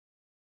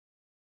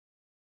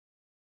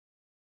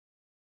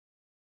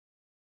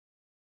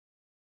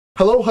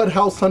Hello HUD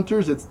House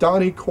Hunters, it's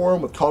Donnie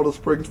Corum with Colorado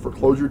Springs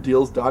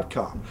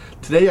ForeclosureDeals.com.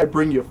 Today I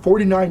bring you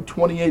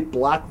 4928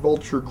 Black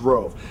Vulture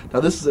Grove. Now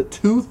this is a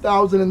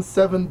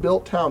 2007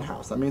 built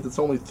townhouse. That means it's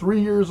only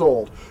 3 years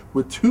old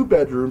with 2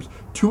 bedrooms,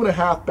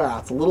 2.5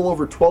 baths, a little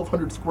over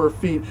 1,200 square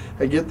feet,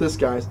 and get this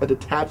guys, a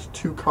detached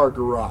 2-car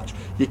garage.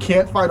 You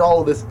can't find all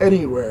of this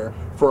anywhere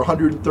for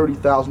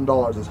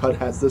 $130,000 as HUD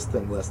has this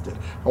thing listed.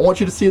 I want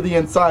you to see the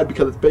inside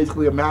because it's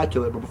basically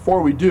immaculate, but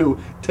before we do,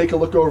 take a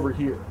look over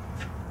here.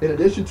 In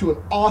addition to an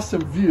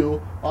awesome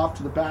view off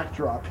to the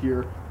backdrop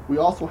here, we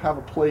also have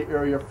a play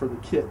area for the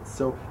kids.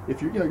 So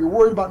if you're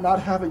worried about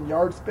not having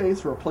yard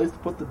space or a place to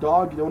put the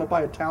dog, you don't want to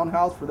buy a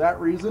townhouse for that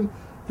reason,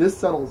 this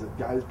settles it,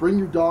 guys. Bring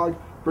your dog,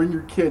 bring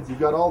your kids. You've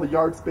got all the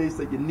yard space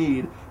that you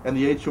need, and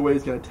the HOA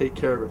is going to take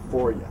care of it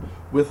for you.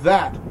 With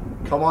that,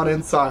 come on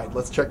inside.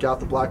 Let's check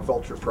out the Black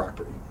Vulture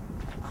property.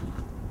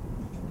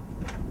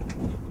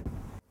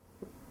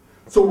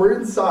 So we're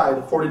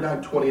inside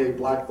 4928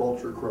 Black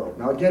Vulture Grove.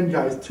 Now again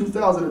guys,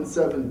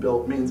 2007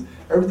 built means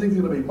everything's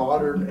going to be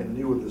modern and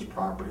new in this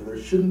property. There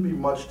shouldn't be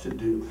much to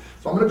do.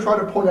 So I'm going to try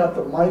to point out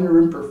the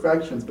minor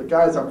imperfections, but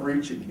guys, I'm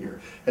reaching here.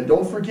 And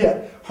don't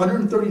forget,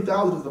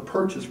 $130,000 is the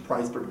purchase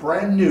price, but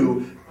brand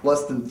new,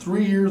 less than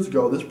 3 years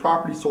ago, this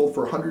property sold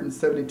for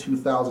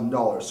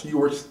 $172,000. So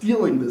you are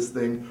stealing this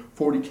thing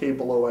 $40K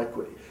below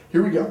equity.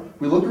 Here we go.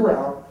 We look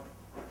around.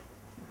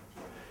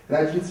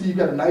 And as you can see, you've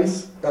got a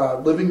nice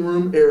living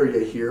room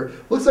area here.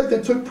 Looks like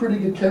they took pretty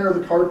good care of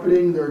the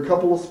carpeting. There are a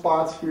couple of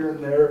spots here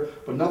and there,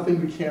 but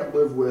nothing we can't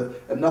live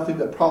with, and nothing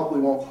that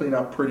probably won't clean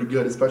up pretty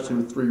good, especially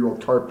with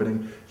 3-year-old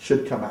carpeting,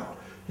 should come out.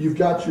 You've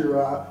got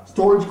your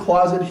storage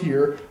closet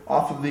here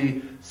off of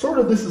the,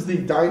 this is the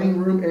dining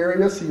room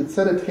area, so you'd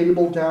set a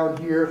table down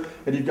here,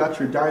 and you've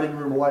got your dining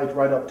room light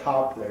right up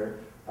top there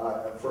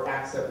for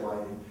accent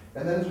lighting.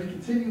 And then as we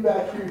continue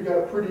back here, you've got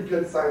a pretty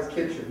good sized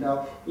kitchen.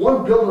 Now,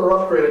 one builder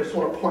upgrade I just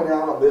want to point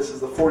out on this is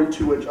the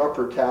 42-inch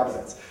upper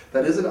cabinets.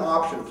 That is an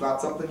option. It's not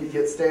something you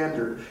get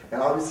standard.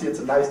 And obviously it's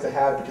a nice to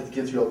have because it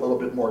gives you a little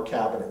bit more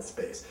cabinet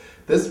space.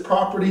 This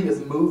property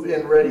is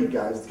move-in ready,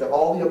 guys. It's got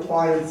all the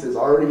appliances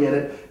already in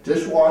it.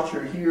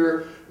 Dishwasher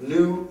here,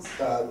 new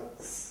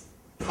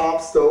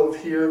top stove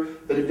here,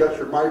 then you've got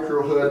your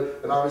micro hood,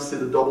 and obviously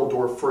the double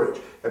door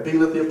fridge. And being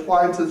that the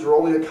appliances are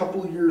only a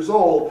couple of years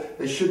old,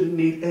 they shouldn't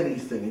need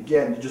anything.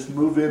 Again, you just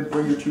move in,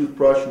 bring your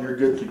toothbrush, and you're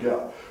good to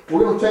go.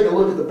 We're going to take a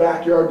look at the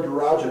backyard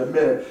garage in a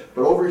minute,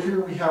 but over here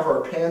we have our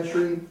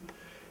pantry.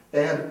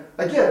 And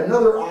again,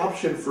 another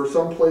option for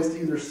some place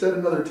to either set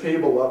another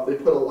table up, they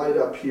put a light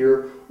up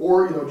here,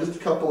 or just a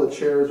couple of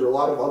chairs, or a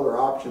lot of other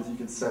options you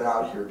can set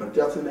out here, but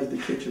definitely make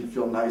the kitchen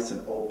feel nice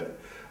and open.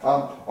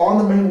 On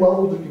the main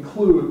level to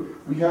conclude,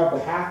 we have the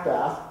half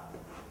bath.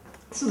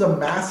 This is a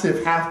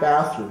massive half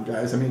bathroom,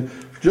 guys. I mean,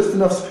 just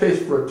enough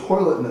space for a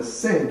toilet and a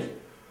sink,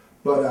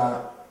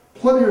 but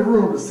plenty of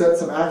room to set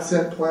some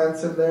accent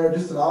plants in there,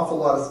 just an awful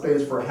lot of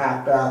space for a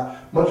half bath,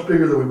 much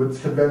bigger than we would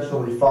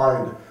conventionally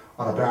find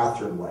on a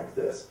bathroom like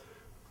this.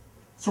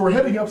 So we're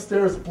heading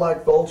upstairs at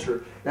Black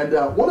Vulture, and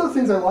one of the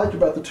things I like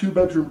about the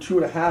 2-bedroom,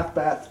 2.5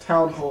 bath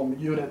townhome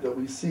unit that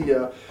we see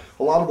a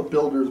lot of the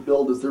builders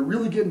build is they're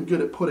really getting good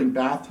at putting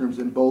bathrooms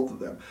in both of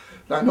them.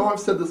 Now I know I've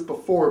said this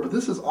before, but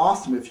this is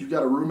awesome if you've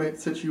got a roommate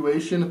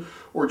situation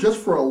or just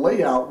for a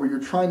layout where you're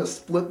trying to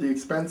split the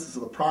expenses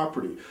of the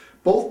property.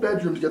 Both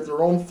bedrooms get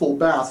their own full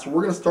bath, so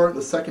we're going to start in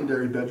the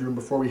secondary bedroom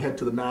before we head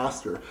to the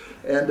master.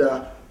 And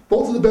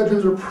both of the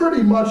bedrooms are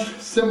pretty much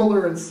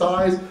similar in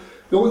size.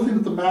 The only thing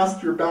that the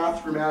master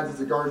bathroom adds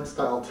is a garden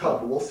style tub,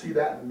 but we'll see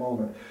that in a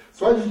moment.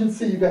 So as you can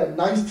see, you've got a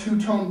nice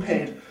 2-tone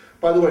paint.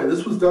 By the way,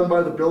 this was done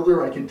by the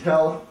builder, I can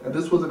tell, and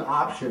this was an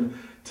option.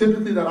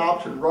 Typically that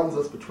option runs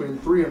us between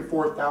 $3,000 and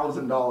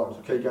 $4,000,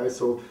 okay guys?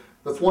 So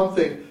that's one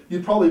thing,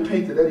 you'd probably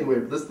paint it anyway,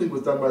 but this thing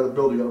was done by the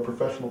builder, you got a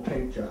professional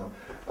paint job.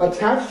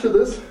 Attached to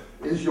this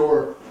is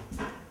your,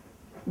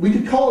 we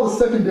could call it a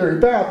secondary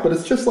bath, but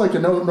it's just like a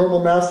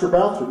normal master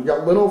bathroom. You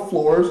got lino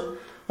floors,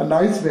 a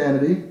nice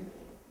vanity,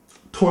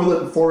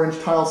 toilet, and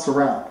 4-inch tile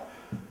surround.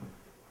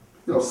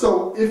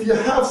 So if you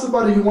have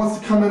somebody who wants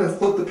to come in and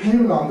split the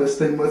payment on this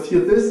thing with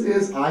you, this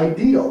is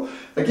ideal.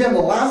 Again,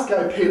 the last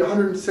guy paid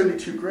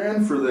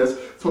 $172,000 for this,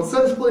 so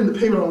instead of splitting the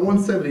payment on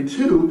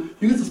 $172,000,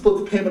 you get to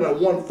split the payment on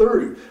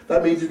 $130,000.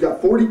 That means you've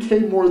got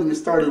 $40K more than you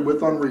started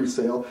with on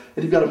resale,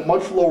 and you've got a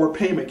much lower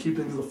payment,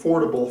 keeping things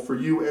affordable for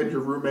you and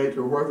your roommate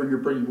or whoever you're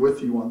bringing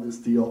with you on this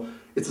deal.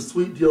 It's a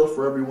sweet deal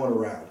for everyone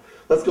around.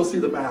 Let's go see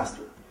the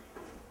master.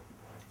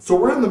 So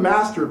we're in the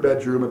master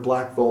bedroom at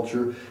Black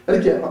Vulture, and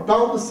again,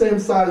 about the same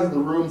size as the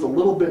rooms, a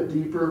little bit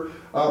deeper.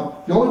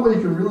 The only way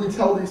you can really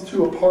tell these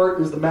two apart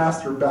is the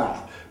master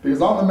bath,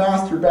 because on the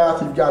master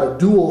bath you've got a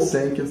dual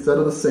sink instead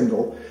of the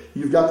single.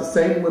 You've got the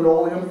same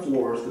linoleum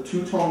floors, the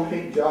 2-tone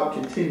paint job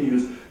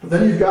continues, but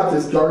then you've got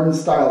this garden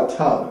style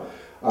tub,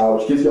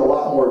 which gives you a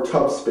lot more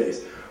tub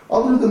space.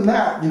 Other than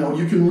that,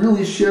 you can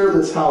really share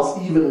this house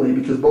evenly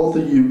because both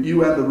of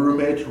you and the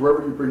roommate,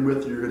 whoever you bring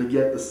with you, are going to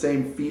get the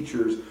same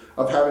features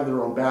of having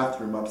their own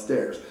bathroom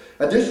upstairs.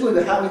 Additionally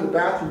to having the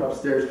bathroom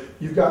upstairs,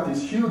 you've got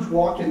this huge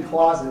walk-in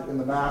closet in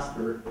the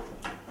master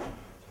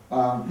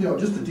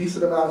just a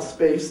decent amount of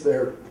space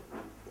there.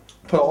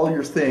 Put all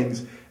your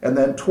things, and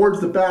then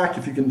towards the back,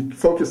 if you can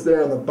focus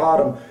there on the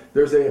bottom,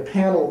 there's a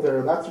panel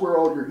there. That's where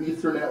all your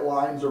Ethernet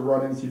lines are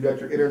running, so you've got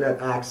your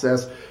internet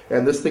access,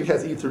 and this thing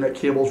has Ethernet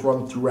cables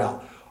run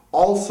throughout.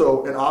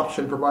 Also, an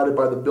option provided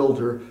by the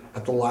builder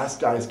at the last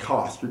guy's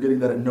cost. You're getting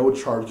that at no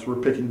charge, so we're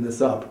picking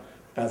this up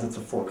as it's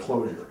a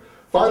foreclosure.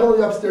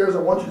 Finally, upstairs, I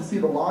want you to see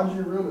the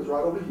laundry room is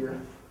right over here.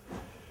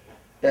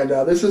 And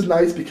this is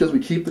nice because we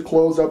keep the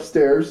clothes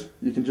upstairs.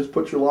 You can just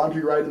put your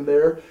laundry right in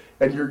there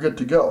and you're good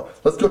to go.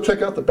 Let's go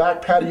check out the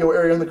back patio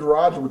area in the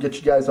garage and we'll get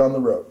you guys on the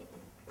road.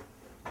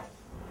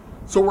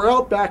 So we're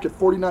out back at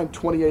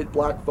 4928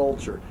 Black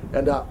Vulture,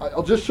 and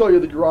I'll just show you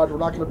the garage. We're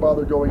not going to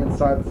bother going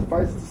inside, but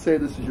suffice it to say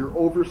this is your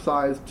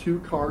oversized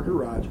 2-car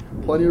garage.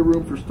 Plenty of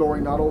room for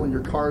storing not only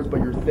your cars but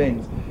your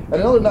things.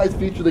 And another nice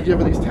feature they give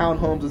in these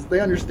townhomes is they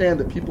understand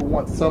that people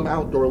want some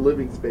outdoor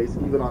living space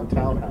even on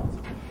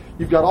townhouses.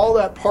 You've got all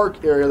that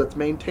park area that's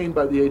maintained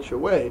by the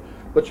HOA,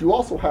 but you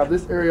also have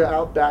this area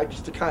out back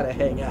just to kind of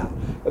hang out.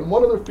 And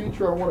one other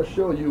feature I want to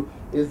show you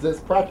is this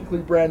practically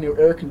brand new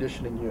air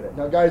conditioning unit.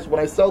 Now guys, when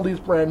I sell these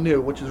brand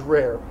new, which is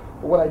rare,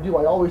 but what I do,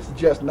 I always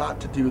suggest not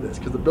to do this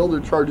because the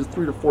builder charges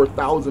 $3,000 to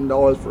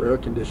 $4,000 for air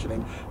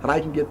conditioning, and I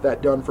can get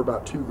that done for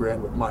about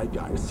 $2,000 with my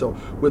guys. So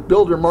with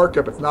builder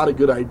markup, it's not a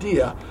good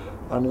idea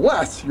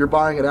unless you're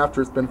buying it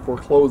after it's been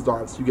foreclosed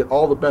on, so you get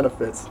all the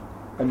benefits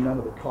and none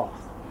of the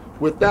costs.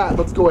 With that,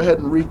 let's go ahead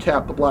and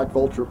recap the Black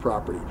Vulture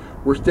property.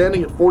 We're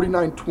standing at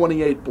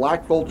 4928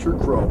 Black Vulture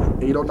Grove.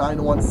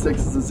 80916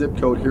 is the zip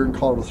code here in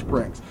Colorado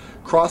Springs.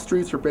 Cross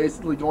streets are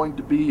basically going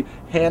to be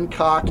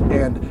Hancock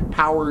and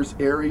Powers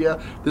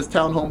area. This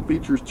townhome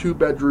features 2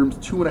 bedrooms,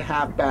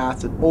 2.5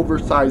 baths, an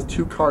oversized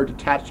 2-car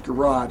detached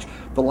garage.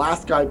 The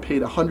last guy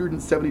paid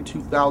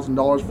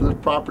 $172,000 for this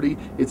property.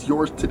 It's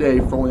yours today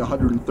for only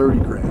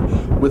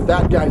 $130,000. With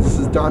that, guys, this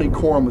is Donnie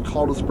Corum with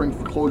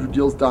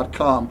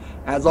ColoradoSpringsForeclosureDeals.com.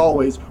 As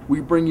always, we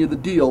bring you the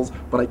deals,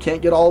 but I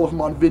can't get all of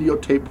them on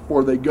videotape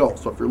before they go.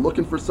 So if you're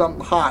looking for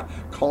something hot,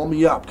 call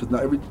me up, because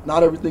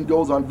not everything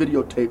goes on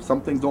videotape. Some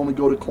things only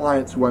go to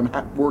clients who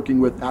I'm working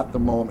with at the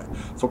moment.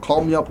 So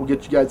call me up, we'll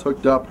get you guys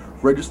hooked up.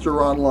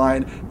 Register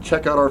online,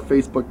 check out our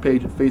Facebook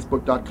page at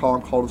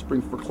facebook.com, Colorado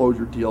Springs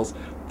Foreclosure Deals.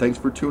 Thanks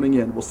for tuning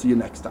in. We'll see you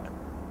next time.